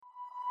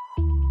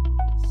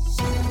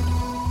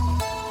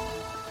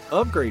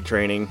Upgrade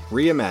training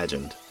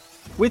reimagined.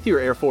 With your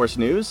Air Force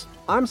news,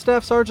 I'm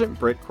Staff Sergeant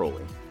Britt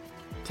Crowley.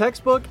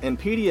 Textbook and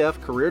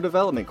PDF career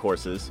development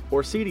courses,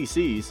 or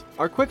CDCs,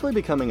 are quickly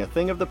becoming a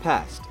thing of the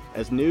past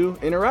as new,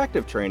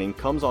 interactive training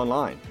comes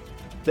online.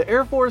 The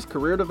Air Force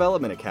Career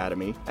Development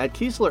Academy at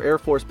Keesler Air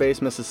Force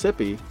Base,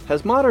 Mississippi,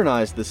 has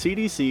modernized the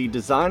CDC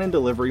design and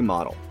delivery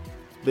model.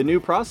 The new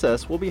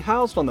process will be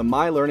housed on the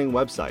MyLearning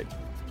website.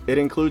 It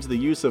includes the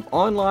use of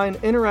online,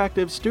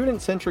 interactive,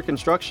 student-centric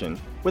instruction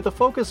with a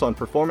focus on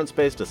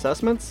performance-based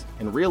assessments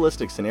and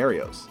realistic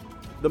scenarios.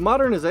 The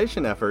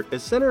modernization effort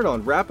is centered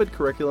on rapid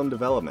curriculum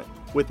development,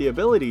 with the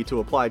ability to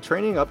apply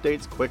training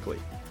updates quickly.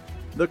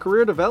 The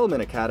Career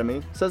Development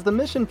Academy says the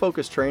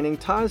mission-focused training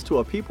ties to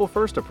a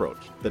people-first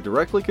approach that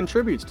directly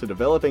contributes to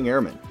developing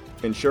airmen,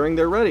 ensuring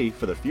they're ready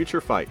for the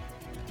future fight.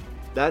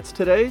 That's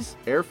today's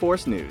Air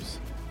Force News.